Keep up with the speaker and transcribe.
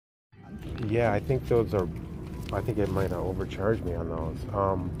yeah, I think those are, I think it might have overcharged me on those.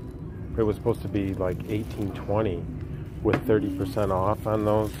 It was supposed to be like $18.20 with 30% off on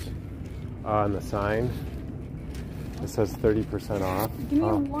those, on the sign. It says 30% off. Give me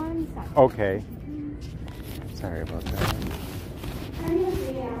 1 second. Okay. Sorry about that.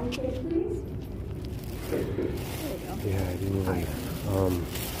 Yeah, I didn't even,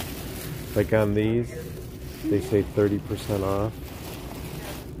 like on these, they say 30% off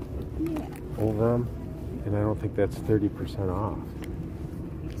over them, and I don't think that's 30% off.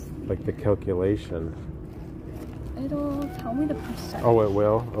 Like the calculation. It'll tell me the percent. Oh, it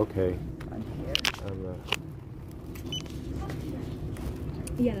will? Okay. On here.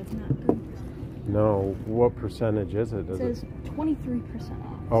 Yeah, that's not good. No, what percentage is it? It says 23%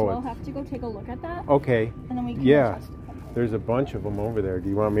 off. Oh, so I'll have to go take a look at that. Okay. And then we can adjust. There's a bunch of them over there. Do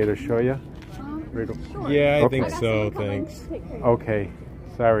you want me to show you? Sure. Yeah, I think so. Thanks. Okay.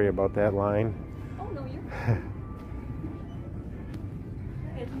 Sorry about that line. Oh, no, you're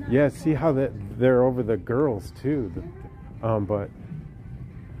Yeah, see how they're over the girls too. But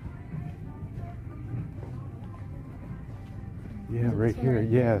yeah, right here.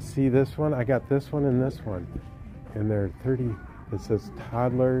 Yeah, see this one? I got this one and this one. And they're 30. It says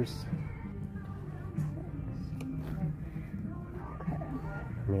toddlers.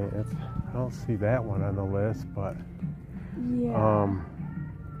 I mean, I don't see that one on the list, but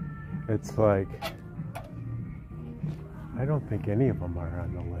it's like, I don't think any of them are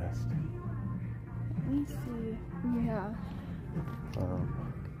on the list. Let me see. Yeah.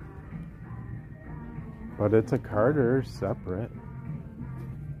 But it's a Carter separate.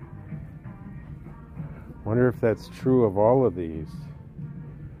 Wonder if that's true of all of these.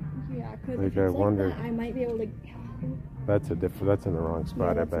 Yeah, because like I wonder. I might be able to. That's in the wrong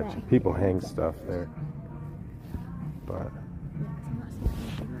spot. I bet you people hang stuff there. But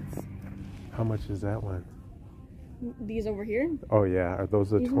how much is that one? These over here? Oh yeah, are those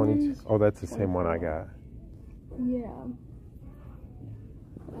the 20? Oh, that's the same one I got. Yeah.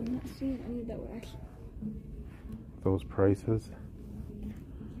 I'm not seeing any that were actually. Those prices?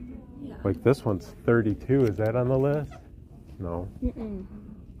 Yeah. Like this one's 32. Is that on the list? No.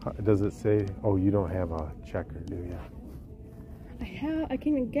 Does it say? Oh, you don't have a checker, do you? I can't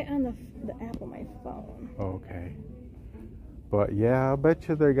even get on the app on my phone. Okay. But yeah, I bet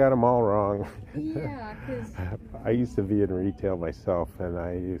you they got them all wrong. Yeah, because I used to be in retail myself, and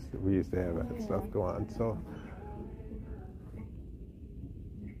we used to have that stuff go on. So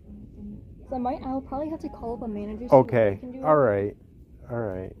I'll probably have to call up a manager. Okay. So All right.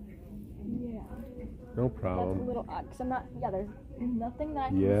 Yeah. No problem. That's a little odd because I'm not. Yeah, there's nothing that I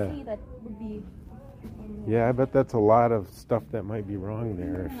can see that would be. Yeah, I bet that's a lot of stuff that might be wrong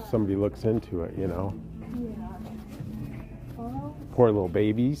there if somebody looks into it, you know. Yeah. Poor little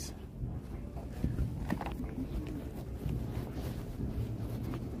babies.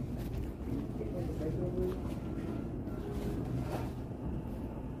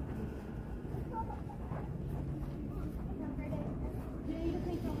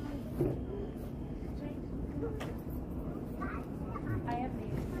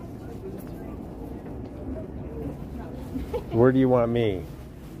 Where do you want me?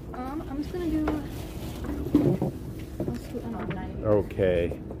 I'm just gonna do.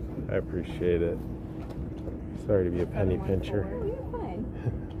 Okay, I appreciate it. Sorry to be a penny pincher. Oh, you're fine.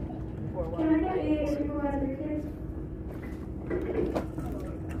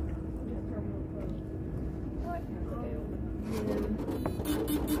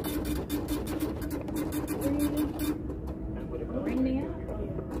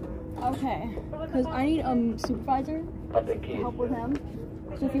 Okay, because I need a supervisor to help with him.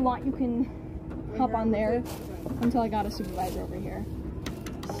 So if you want, you can hop on there until I got a supervisor over here.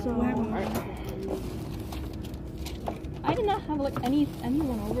 So I did not have like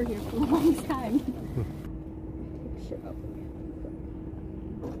anyone over here for the longest time.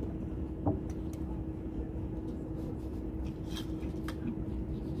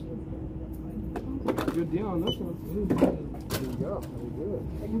 Good deal on this one. There you go.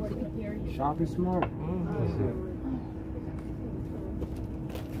 Very good. Shopping smart. That's it.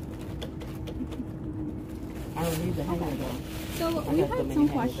 I don't need the hanger though. So we had some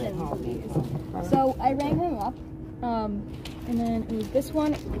questions with these. So I rang him up, and then it was this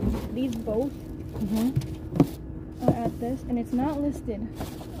one, these both are at this, and it's not listed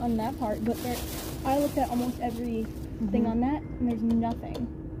on that part, but I looked at almost every thing on that, and there's nothing.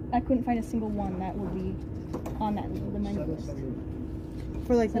 I couldn't find a single one that would be on that the menu list.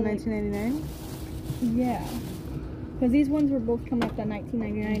 For like the $19.99? Yeah. Because these ones were both coming up at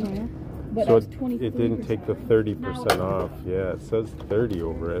 $19.99. But So that's 23%. it didn't take the 30% off. Yeah, it says 30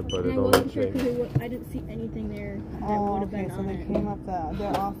 over it, but And it I only wasn't sure takes. because I didn't see anything there that would Oh, have okay, been so on they it. came up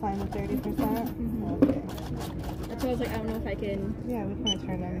they're all fine with 30%? Okay. That's why I was like, I don't know if I can. Yeah, we can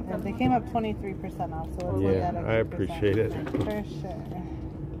return them. They came up 23% off, so let's Yeah, that I appreciate it. For sure.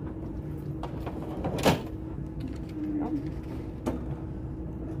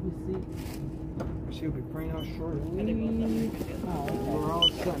 She'll be bringing us short. We're all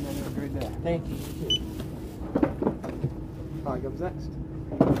set, man. Have a great day. Thank you. Probably comes next.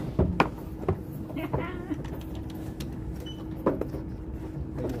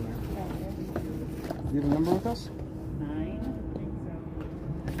 You have a number with us? 9.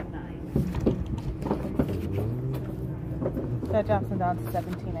 That drops them down to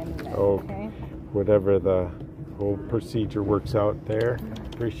 $17.99. Oh, Okay. whatever the whole procedure works out there.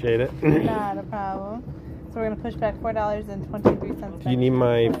 Appreciate it. Not a problem. So we're gonna push back $4.23. Do you need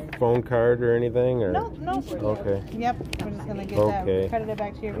my phone card or anything? Or? Nope, nope. Okay. Yep, we're just gonna get Okay. that credited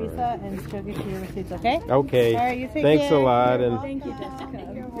back to your Visa and she'll get you your receipts, okay? Okay. All right, you take Thanks care. a lot. And Thank you, Jessica. okay.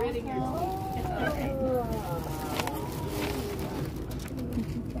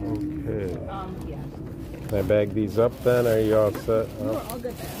 Yeah. Can I bag these up then? Are you all set? We're all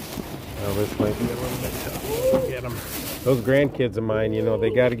good there. Oh, this might be a little bit tough. Get them. Those grandkids of mine, you know, they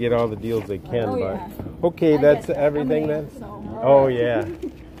got to get all the deals they can. Oh, but yeah. okay, I that's get that. everything I'm then. so- Oh yeah,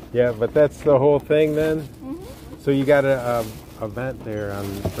 yeah. But that's the whole thing then. So you got a event there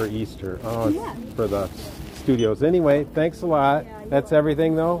for Easter. Oh, it's Yeah. for the studios. Anyway, thanks a lot. That's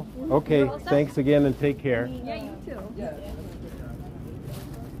everything though. Okay, thanks again and take care. Yeah, you too.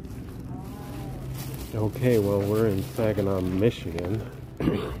 Okay, well, we're in Saginaw, Michigan,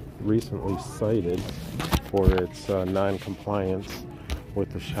 recently cited for its non-compliance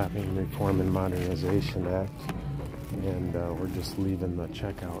with the Shopping Reform and Modernization Act. And we're just leaving the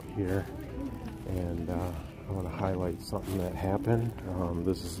checkout here. And I want to highlight something that happened.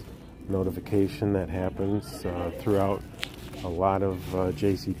 This is notification that happens throughout a lot of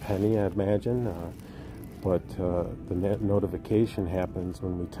JCPenney, I imagine. But the notification happens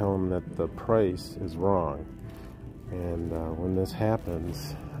when we tell them that the price is wrong. And when this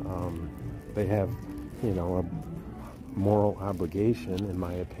happens, they have, you know, a moral obligation, in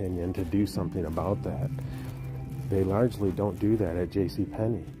my opinion, to do something about that. They largely don't do that at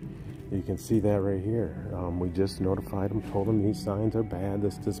JCPenney. You can see that right here. We just notified them, told them these signs are bad,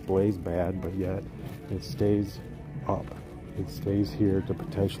 this display's bad, but yet it stays up. It stays here to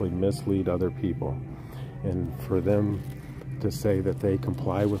potentially mislead other people. And for them to say that they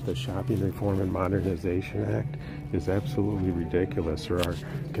comply with the Shopping Reform and Modernization Act is absolutely ridiculous, or our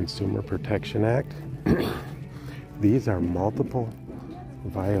Consumer Protection Act. These are multiple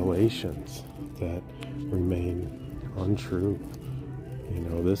violations that remain untrue. You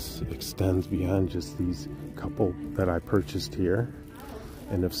know, this extends beyond just these couple that I purchased here.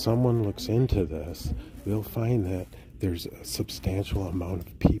 And if someone looks into this, they'll find that there's a substantial amount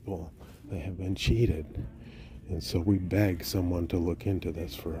of people that have been cheated. And so we beg someone to look into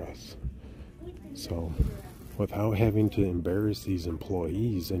this for us. So without having to embarrass these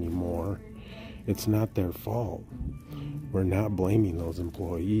employees anymore, it's not their fault. We're not blaming those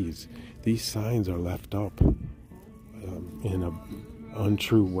employees. These signs are left up in an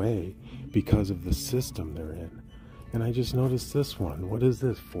untrue way because of the system they're in. And I just noticed this one. What is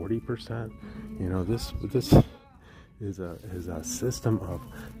this? 40%? You know, this is a system of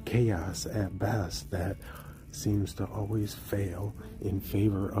chaos at best that seems to always fail in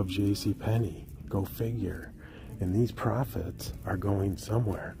favor of JCPenney. Go figure. And these profits are going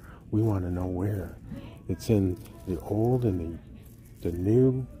somewhere. We want to know where. It's in the old and the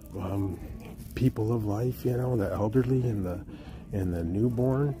new people of life, you know, the elderly and the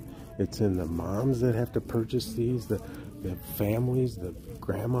newborn. It's in the moms that have to purchase these, the families, the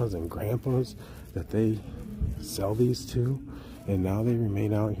grandmas and grandpas that they sell these to, and now they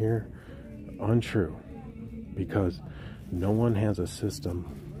remain out here untrue because no one has a system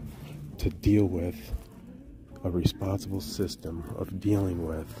to deal with, a responsible system of dealing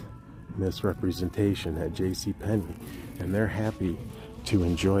with misrepresentation at JCPenney, and they're happy to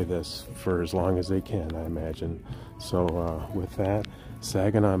enjoy this for as long as they can, I imagine. So with that,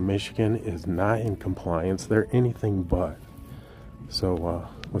 Saginaw, Michigan is not in compliance. They're anything but. So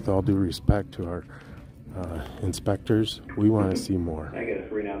with all due respect to our inspectors, we want to see more. I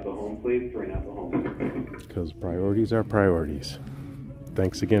guess ring out the home, please. Ring out the home. Because priorities are priorities.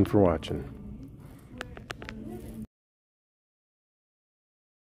 Thanks again for watching.